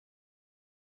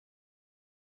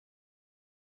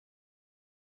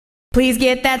Please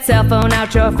get that cell phone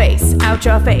out your face, out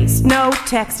your face. No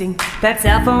texting. That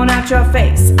cell phone out your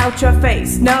face, out your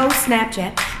face. No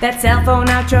Snapchat. That cell phone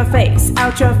out your face,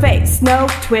 out your face. No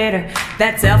Twitter.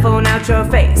 That cell phone out your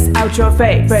face, out your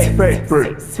face.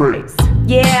 Face.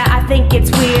 Yeah, I think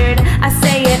it's weird. I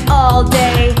say it all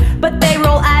day, but they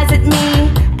roll eyes at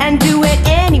me and do it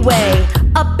anyway.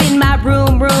 Up in my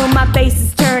room, my face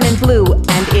is turning blue.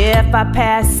 And if I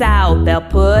pass out, they'll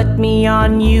put me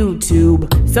on YouTube.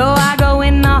 So I go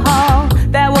in the hall,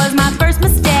 that was my first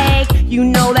mistake. You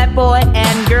know that boy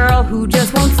and girl who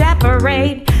just won't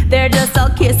separate. They're just all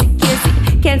kissy,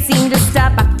 can't seem to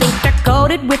stop. I think they're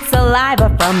coated with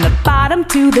saliva from the bottom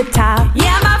to the top.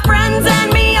 Yeah, my friends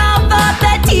and me all thought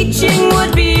that teaching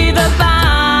would be the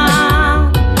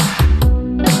bomb.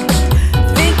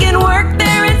 Thinking work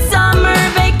there in summer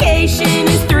vacation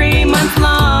is 3 months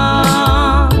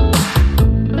long.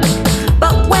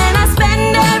 But when I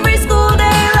spend every school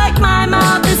day like my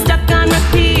mouth is stuck on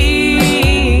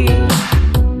repeat,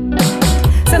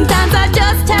 sometimes I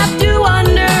just have to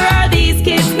wonder, are these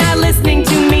kids not listening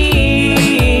to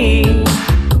me?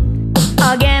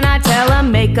 Again I tell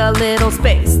them, make a little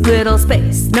space,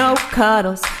 no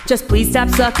cuddles. Just please stop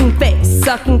sucking face,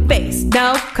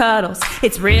 no cuddles.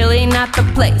 It's really not the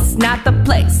place,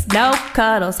 no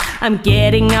cuddles. I'm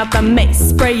getting out the mace,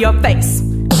 spray your face.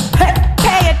 Hey,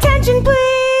 pay attention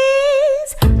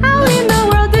please. How in the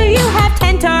world do you have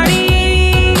 10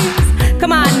 tardies?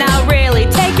 Come on now, really,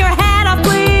 take your hat off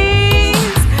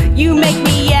please. You make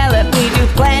me yell if we do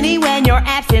plenty when you're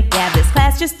absent. Yeah, this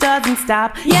class just doesn't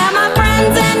stop. Yeah, my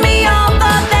friends and me all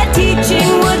thought that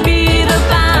teaching would be the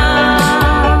bomb.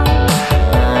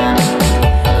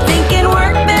 Thinking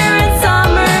work there in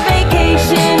summer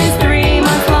vacation is 3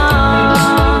 months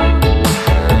long.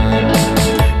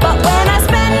 But when I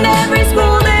spend every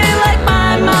school day like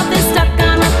my mouth is stuck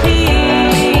on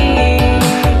repeat,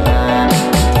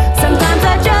 sometimes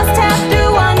I just have to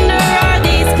wonder, are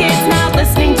these kids not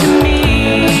listening to me?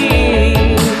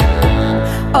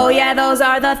 Oh yeah, those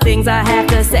are the things I have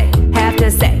to say.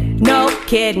 No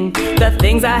kidding, the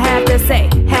things I have to say.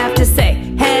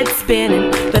 Head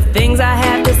spinning, the things I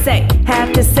have to say.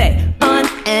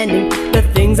 Unending, the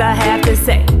things I have to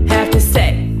say.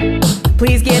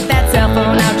 Please get that cell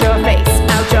phone out your face,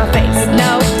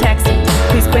 no texting.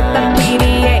 Please quit the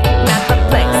PDA, not the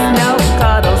place. No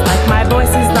cuddles, like my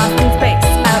voice is lost in space,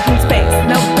 out in space.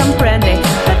 No comprende,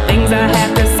 the things I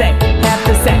have to say.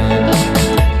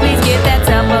 Please get that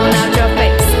cell phone out your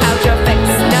face,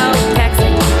 no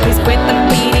texting. Please quit the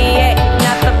PDA,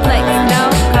 not the place. No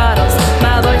cuddles,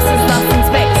 my voice is lost in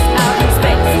space, out in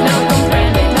space. No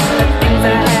comprende, the things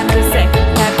I have to say.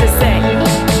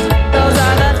 Those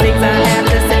are the things I have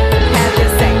to say.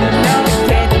 No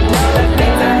kidding, the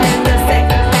things I have to say.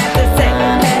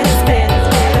 Head spinning,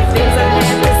 the things I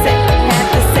have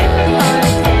to say.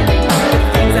 Unending, the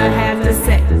things I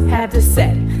have to say.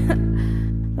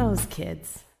 Those kids.